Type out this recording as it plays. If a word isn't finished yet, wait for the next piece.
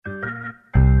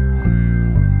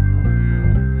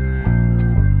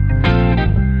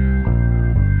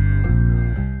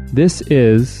This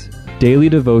is Daily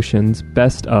Devotions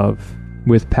Best Of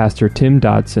with Pastor Tim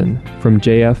Dodson from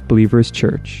JF Believers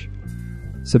Church.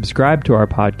 Subscribe to our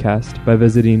podcast by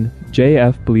visiting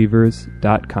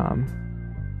jfbelievers.com.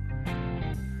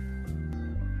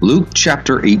 Luke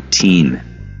chapter 18.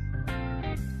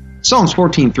 Psalms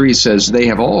 14:3 says, "They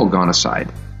have all gone aside.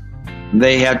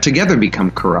 They have together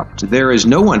become corrupt. There is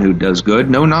no one who does good,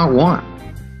 no, not one."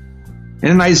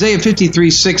 And in Isaiah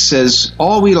 53:6 says,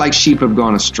 "All we like sheep have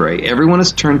gone astray. Everyone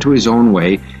has turned to his own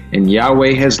way, and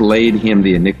Yahweh has laid him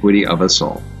the iniquity of us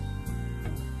all."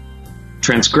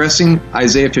 Transgressing,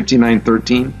 Isaiah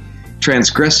 59:13,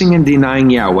 transgressing and denying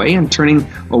Yahweh and turning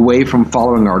away from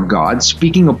following our God,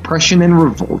 speaking oppression and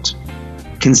revolt,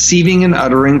 conceiving and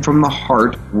uttering from the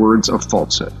heart words of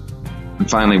falsehood. And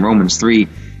finally, Romans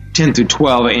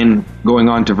 3:10-12, and going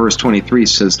on to verse 23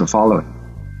 says the following,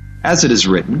 "As it is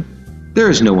written, there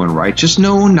is no one righteous,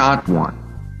 no, not one.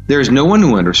 There is no one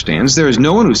who understands. There is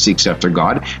no one who seeks after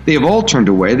God. They have all turned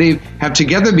away. They have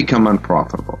together become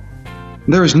unprofitable.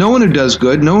 There is no one who does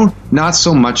good, no, not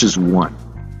so much as one.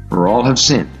 For all have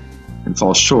sinned and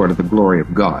fall short of the glory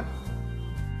of God."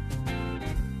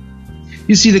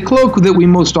 You see, the cloak that we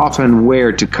most often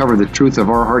wear to cover the truth of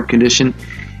our heart condition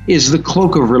is the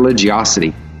cloak of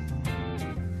religiosity.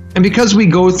 And because we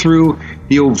go through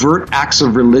the overt acts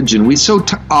of religion, we so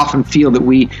often feel that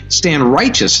we stand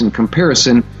righteous in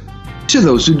comparison to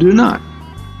those who do not.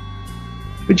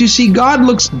 But you see, God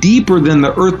looks deeper than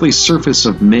the earthly surface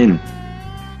of men.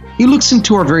 He looks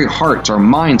into our very hearts, our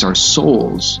minds, our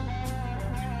souls.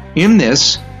 In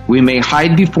this, we may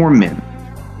hide before men.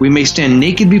 We may stand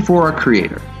naked before our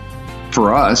Creator.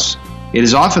 For us, it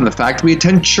is often the fact we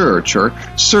attend church or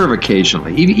serve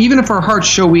occasionally, even if our hearts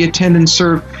show we attend and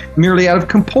serve merely out of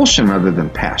compulsion rather than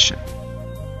passion.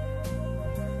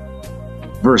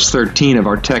 Verse 13 of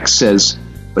our text says,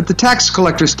 "But the tax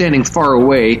collector standing far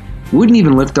away wouldn't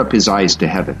even lift up his eyes to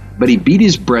heaven, but he beat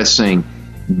his breast, saying,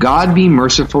 'God be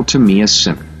merciful to me, a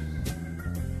sinner.'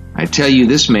 I tell you,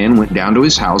 this man went down to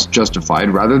his house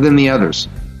justified rather than the others.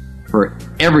 For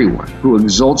everyone who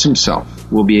exalts himself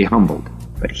will be humbled,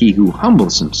 but he who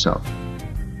humbles himself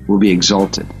will be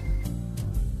exalted."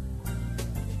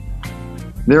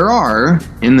 There are,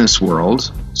 in this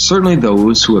world, certainly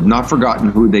those who have not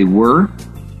forgotten who they were,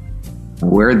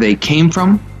 where they came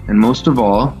from, and most of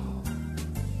all,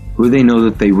 who they know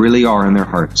that they really are in their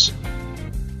hearts.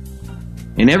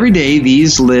 And every day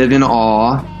these live in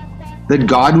awe that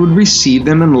God would receive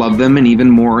them and love them and even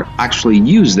more actually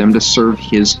use them to serve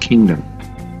His kingdom.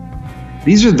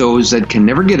 These are those that can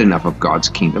never get enough of God's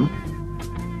kingdom.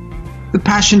 The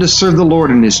passion to serve the Lord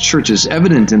and His church is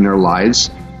evident in their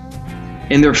lives,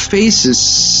 and their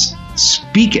faces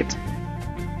speak it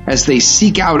as they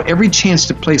seek out every chance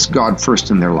to place God first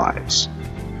in their lives.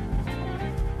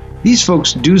 These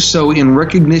folks do so in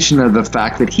recognition of the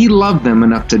fact that He loved them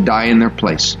enough to die in their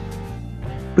place.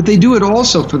 But they do it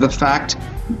also for the fact,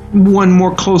 one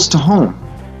more close to home,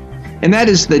 and that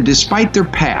is that despite their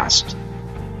past,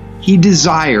 He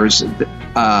desires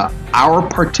our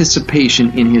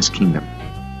participation in His kingdom.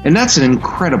 And that's an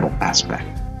incredible aspect.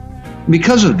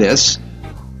 Because of this,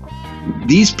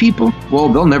 these people, well,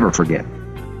 they'll never forget.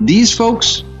 These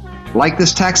folks, like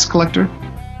this tax collector,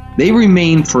 they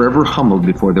remain forever humbled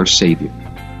before their Savior.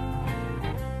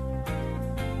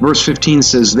 Verse 15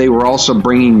 says, "They were also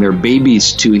bringing their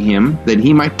babies to Him that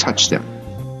He might touch them.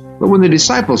 But when the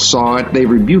disciples saw it, they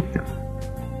rebuked them.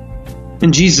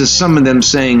 And Jesus summoned them,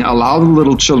 saying, 'Allow the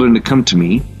little children to come to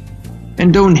me,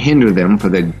 and don't hinder them, for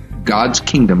God's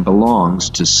kingdom belongs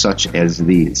to such as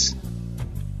these.'"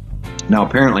 Now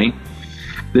apparently,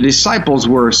 the disciples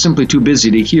were simply too busy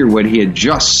to hear what He had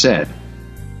just said.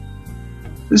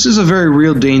 This is a very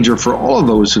real danger for all of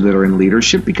those that are in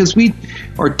leadership, because we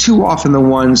are too often the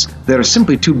ones that are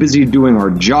simply too busy doing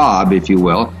our job, if you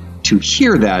will, to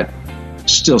hear that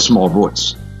still small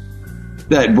voice.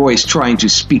 That voice trying to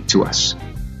speak to us.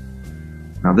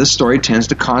 Now this story tends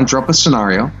to conjure up a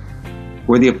scenario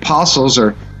where the apostles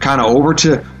are kind of over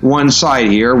to one side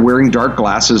here, wearing dark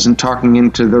glasses and talking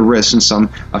into their wrists in some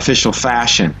official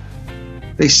fashion.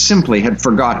 They simply had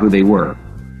forgot who they were.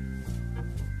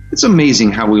 It's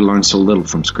amazing how we learn so little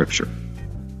from Scripture.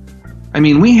 I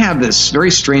mean, we have this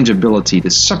very strange ability to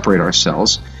separate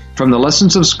ourselves from the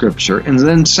lessons of Scripture, and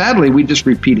then sadly we just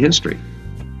repeat history.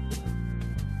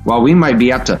 While we might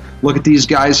be apt to look at these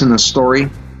guys in the story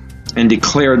and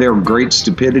declare their great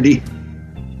stupidity,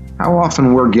 how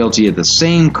often we're guilty of the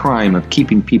same crime of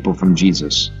keeping people from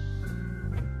Jesus.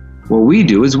 What we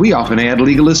do is we often add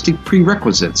legalistic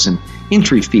prerequisites and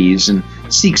entry fees and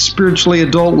seek spiritually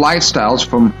adult lifestyles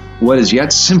from what is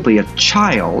yet simply a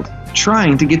child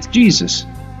trying to get to Jesus.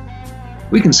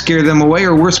 We can scare them away,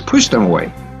 or worse, push them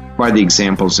away by the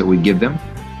examples that we give them.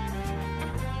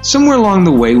 Somewhere along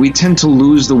the way, we tend to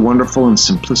lose the wonderful and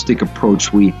simplistic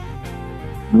approach we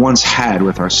once had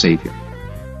with our Savior.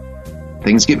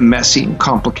 Things get messy and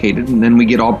complicated, and then we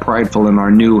get all prideful in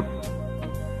our new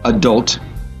adult,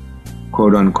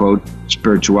 quote-unquote,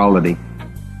 spirituality.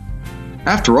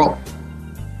 After all,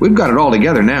 we've got it all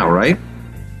together now, right?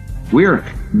 We're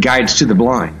guides to the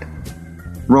blind.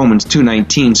 Romans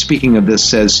 2:19, speaking of this,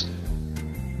 says,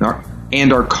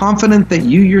 "And are confident that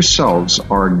you yourselves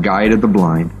are a guide of the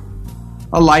blind,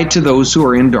 a light to those who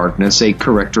are in darkness, a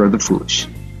corrector of the foolish,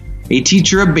 a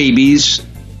teacher of babies,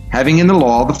 having in the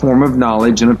law the form of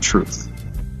knowledge and of truth.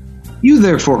 You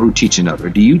therefore who teach another,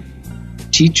 do you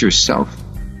teach yourself?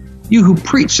 You who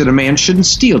preach that a man shouldn't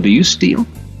steal, do you steal?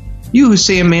 You who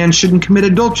say a man shouldn't commit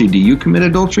adultery, do you commit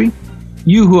adultery?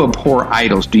 You who abhor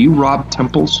idols, do you rob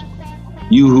temples?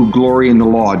 You who glory in the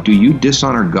law, do you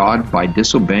dishonor God by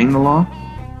disobeying the law?"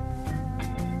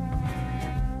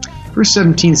 Verse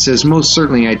 17 says, "Most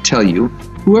certainly I tell you,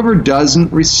 whoever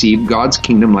doesn't receive God's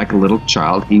kingdom like a little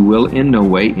child, he will in no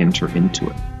way enter into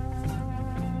it."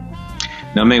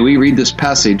 Now may we read this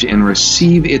passage and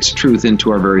receive its truth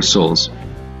into our very souls.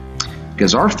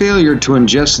 Because our failure to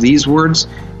ingest these words,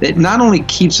 that not only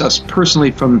keeps us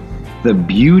personally from the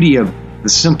beauty of the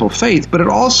simple faith, but it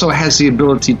also has the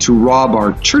ability to rob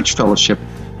our church fellowship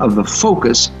of the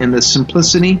focus and the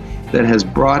simplicity that has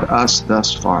brought us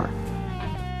thus far.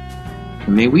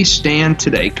 And may we stand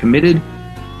today committed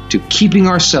to keeping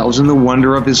ourselves in the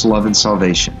wonder of His love and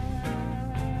salvation.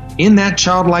 In that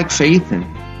childlike faith and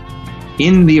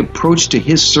in the approach to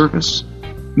His service,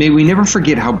 may we never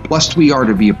forget how blessed we are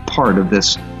to be a part of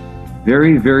this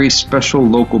very, very special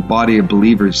local body of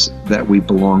believers that we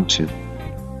belong to.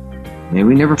 May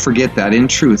we never forget that, in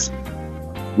truth,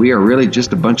 we are really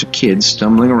just a bunch of kids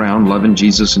stumbling around loving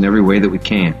Jesus in every way that we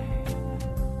can.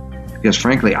 Because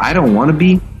frankly, I don't want to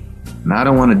be, and I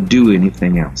don't want to do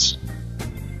anything else.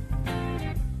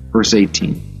 Verse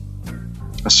 18.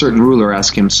 A certain ruler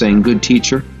asked him, saying, "Good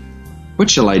teacher, what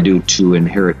shall I do to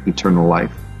inherit eternal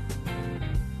life?"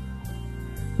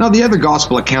 Now, the other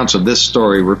gospel accounts of this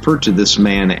story refer to this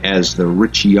man as the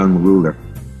rich young ruler.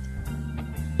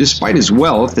 Despite his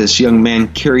wealth, this young man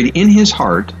carried in his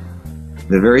heart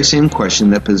the very same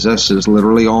question that possesses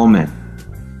literally all men.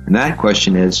 And that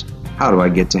question is, how do I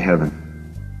get to heaven?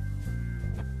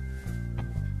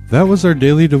 That was our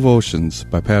daily devotions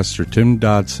by Pastor Tim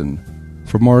Dodson.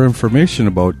 For more information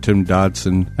about Tim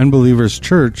Dodson and Believers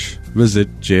Church, visit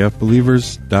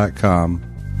jfbelievers.com.